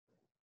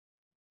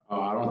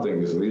I don't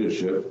think it's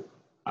leadership.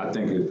 I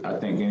think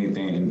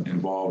anything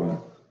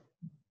involving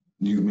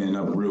you being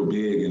up real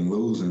big and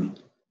losing,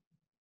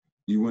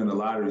 you win the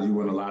lottery, you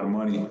win a lot of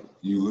money,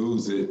 you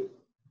lose it.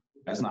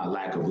 That's not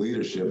lack of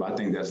leadership. I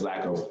think that's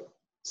lack of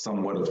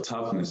somewhat of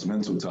toughness,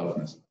 mental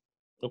toughness.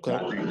 Okay.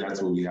 I think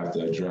that's what we have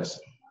to address.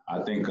 I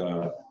think,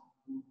 our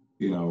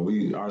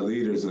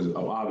leaders are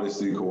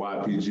obviously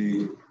Kawhi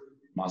PG,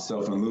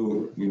 myself and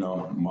Lou,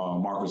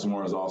 Marcus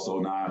Moore is also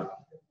not,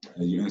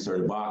 and you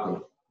inserted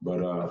Baca,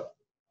 but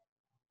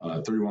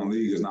 3-1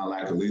 league is not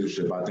lack of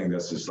leadership. I think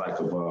that's just lack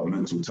of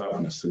mental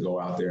toughness to go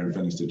out there and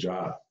finish the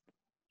job.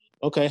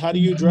 Okay, how do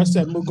you address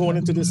that going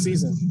into this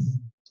season?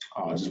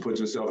 Just put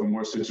yourself in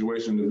more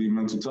situation to be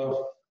mental tough.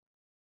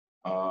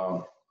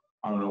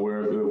 I don't know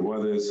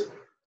whether it's,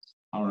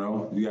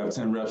 you have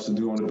 10 reps to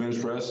do on the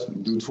bench press,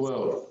 do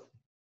 12.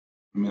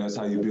 I mean, that's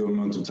how you build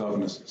mental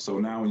toughness. So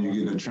now when you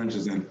get in the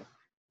trenches and,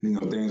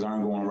 things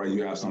aren't going right,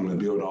 you have something to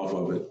build off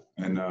of it.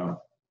 And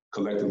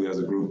collectively as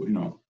a group,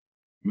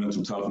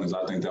 mental toughness,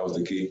 I think that was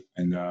the key.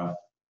 And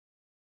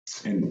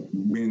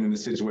being in a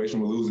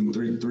situation where losing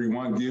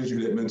 3-1 gives you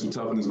that mental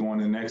toughness going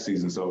in next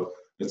season. So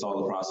it's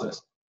all a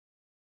process.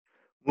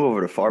 Move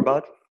over to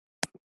Farbod.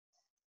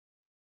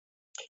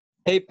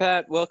 Hey,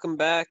 Pat, welcome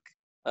back.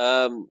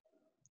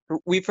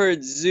 We've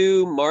heard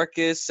Zoo,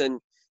 Marcus, and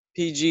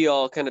PG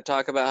all kind of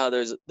talk about how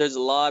there's a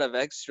lot of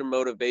extra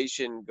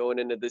motivation going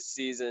into this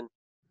season.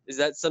 Is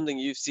that something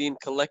you've seen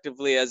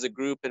collectively as a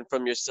group and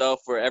from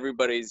yourself where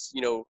everybody's,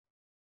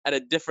 at a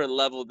different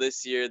level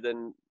this year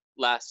than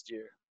last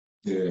year?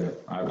 Yeah,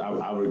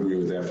 I would agree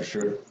with that for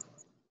sure.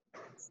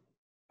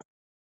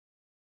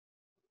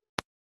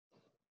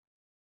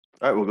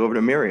 All right, we'll go over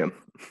to Miriam.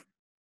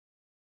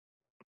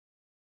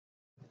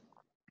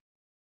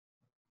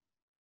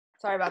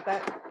 Sorry about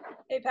that.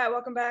 Hey, Pat,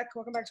 welcome back.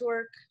 Welcome back to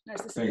work.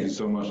 Nice to see you. Thank you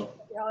so much.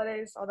 Happy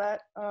holidays, all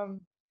that.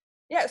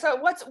 So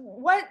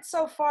what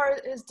so far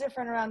is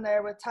different around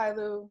there with Ty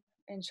Lue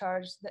in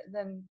charge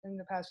than in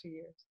the past few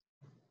years?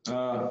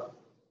 I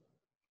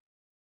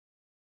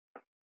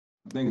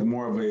think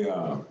more of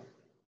a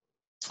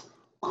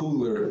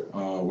cooler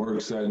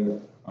work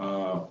setting,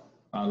 not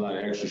a lot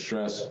of extra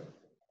stress,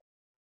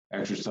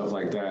 extra stuff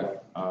like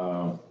that.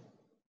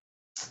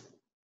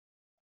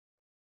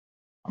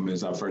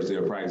 It's our first day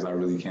of practice. I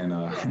really can't,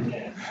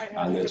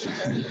 I let you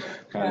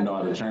kind of know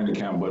how to train the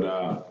camp, but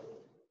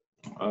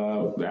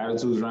the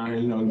attitudes around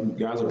here,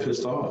 guys are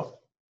pissed off,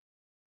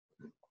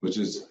 which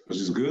is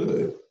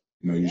good.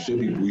 We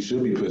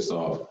should be pissed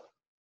off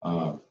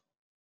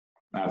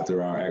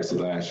after our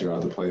exit last year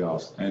out the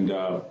playoffs. And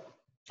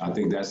I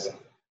think that's,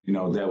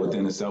 that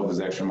within itself is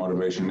extra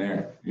motivation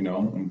there,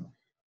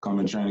 come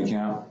in training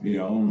camp,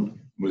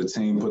 with a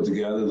team put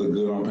together, look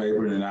good on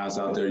paper, and now it's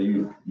out there,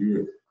 you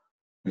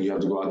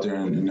have to go out there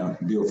and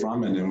build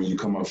from it. And then when you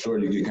come up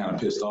short, you get kind of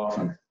pissed off,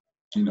 and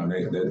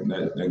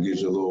that gives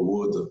you a little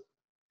wood to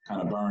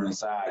kind of burn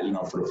inside,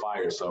 for the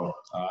fire. So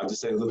I just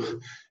say,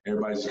 look,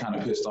 everybody's just kind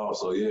of pissed off.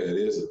 So yeah, it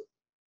is,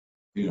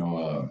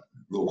 a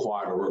little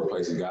quieter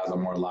workplace. The guys are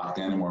more locked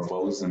in and more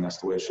focused, and that's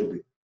the way it should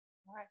be.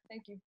 All right,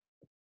 thank you.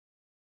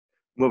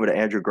 Move over to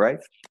Andrew Gray.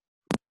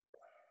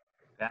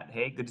 Pat,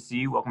 hey, good to see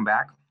you. Welcome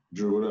back.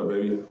 Drew, what up,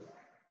 baby?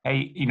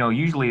 Hey,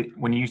 usually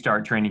when you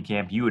start training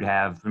camp, you would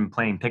have been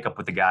playing pickup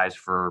with the guys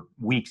for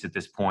weeks at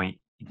this point,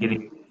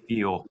 getting to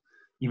feel,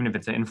 even if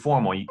it's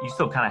informal, you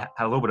still kind of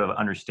have a little bit of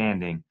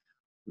understanding.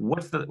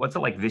 What's it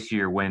like this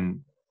year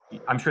when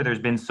I'm sure there's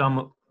been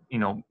some,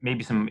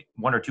 maybe some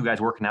 1 or 2 guys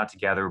working out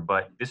together,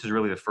 but this is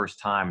really the first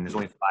time and there's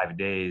only 5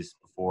 days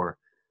before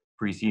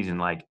preseason.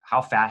 Like,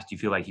 how fast do you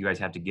feel like you guys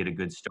have to get a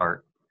good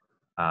start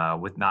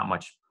with not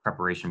much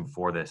preparation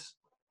before this?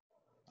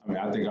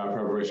 I think our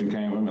preparation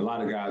came. A lot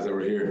of guys that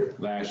were here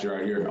last year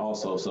are here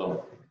also.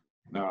 So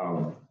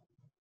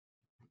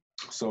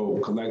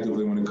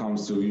collectively, when it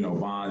comes to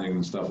bonding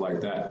and stuff like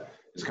that,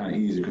 it's kind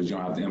of easy because you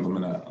don't have to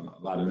implement a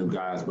lot of new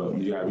guys. But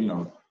when you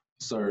have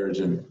Serge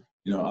and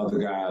other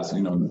guys,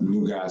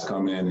 new guys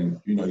come in and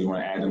you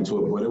want to add them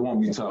to it, but it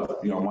won't be tough.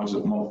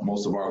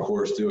 Most of our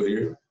core is still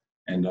here,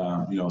 and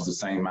it's the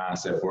same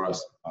mindset for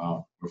us.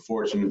 We're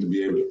fortunate to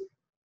be able to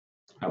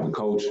have a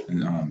coach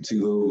and T.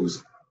 Lue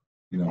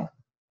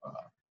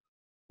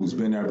who's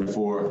been there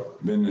before,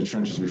 been in the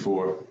trenches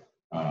before.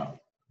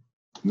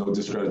 No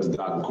discredit to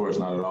Doc, of course,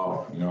 not at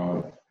all.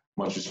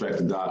 Much respect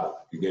to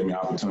Doc. He gave me an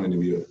opportunity to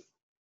be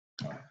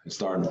a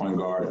starting point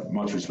guard.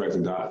 Much respect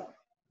to Doc.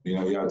 You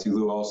have T.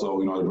 Lue also,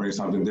 to bring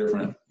something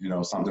different,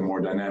 something more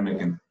dynamic,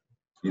 and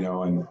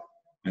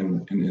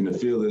the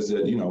feel is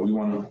that, we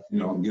want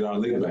to, get our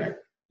lick back.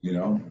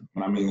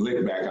 When I mean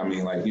lick back, I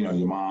mean like,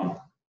 your mom.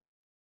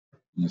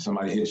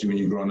 Somebody hits you when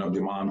you're growing up,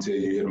 your mom tell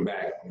you hit them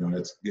back.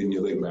 That's getting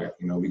your lick back.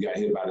 We got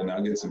hit by the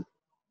Nuggets, and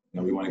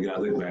we want to get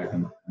our lick back,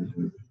 and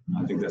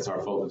I think that's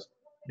our focus.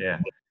 Yeah.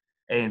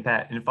 Hey, and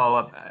Pat, and follow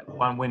up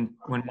on when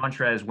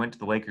Montrez went to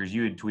the Lakers,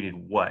 you had tweeted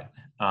what?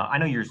 I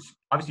know you're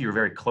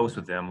very close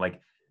with them. Like,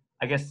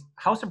 I guess,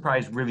 how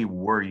surprised really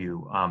were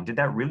you? Did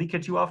that really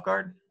catch you off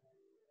guard?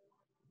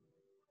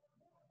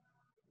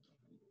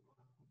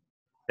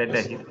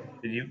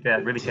 Did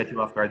that really catch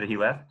you off guard that he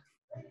left?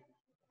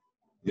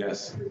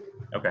 Yes.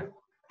 Okay.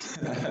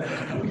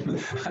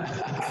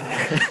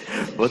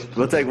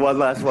 We'll take one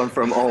last one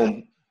from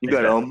Ohm. You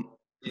got Ohm.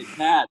 Hey,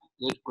 Pat,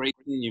 it's great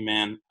seeing you,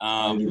 man.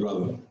 Thank you,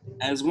 brother.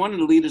 As one of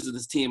the leaders of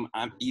this team,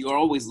 you're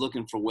always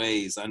looking for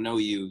ways. I know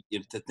you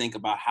to think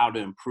about how to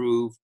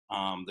improve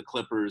the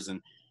Clippers.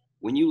 And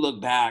when you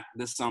look back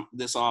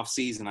this off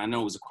season, I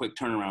know it was a quick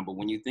turnaround, but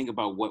when you think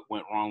about what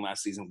went wrong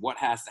last season, what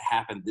has to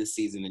happen this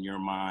season in your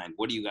mind?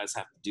 What do you guys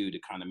have to do to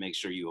kind of make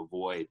sure you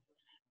avoid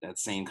that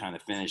same kind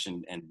of finish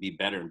and be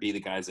better and be the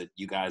guys that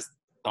you guys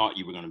thought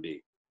you were going to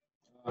be?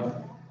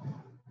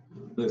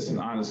 Listen,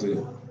 honestly,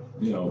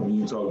 when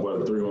you talk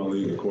about a 3-1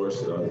 league, of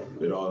course,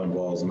 it all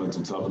involves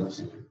mental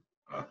toughness.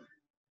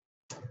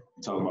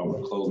 Talking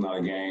about closing out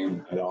a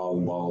game, it all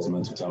involves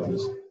mental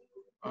toughness.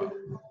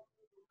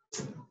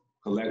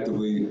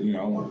 Collectively,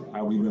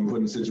 how we've been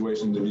put in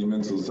situations to be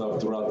mentally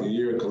tough throughout the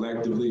year.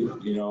 Collectively,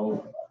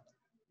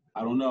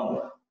 I don't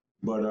know.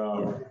 But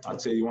I'll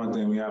tell you one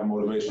thing, we have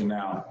motivation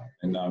now,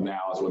 and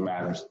now is what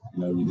matters.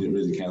 You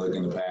really can't look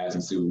in the past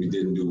and see what we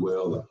didn't do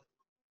well, or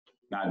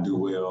not do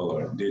well,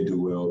 or did do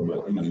well.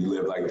 But, you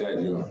live like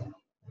that, you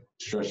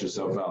stress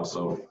yourself out.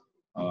 So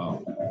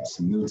it's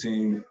a new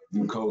team,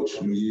 new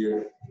coach, new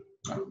year.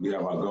 We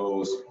have our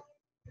goals.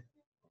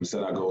 We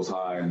set our goals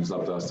high, and it's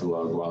up to us to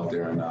go out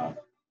there and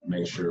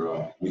make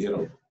sure we hit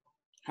them.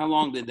 How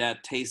long did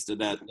that taste of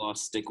that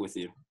loss stick with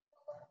you?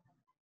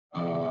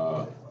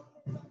 I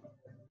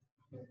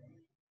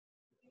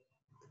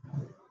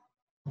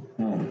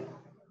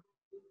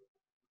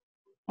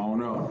don't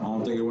know. I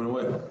don't think it went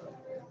away.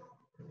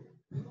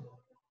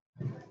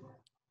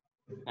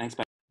 Thanks,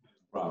 Pat.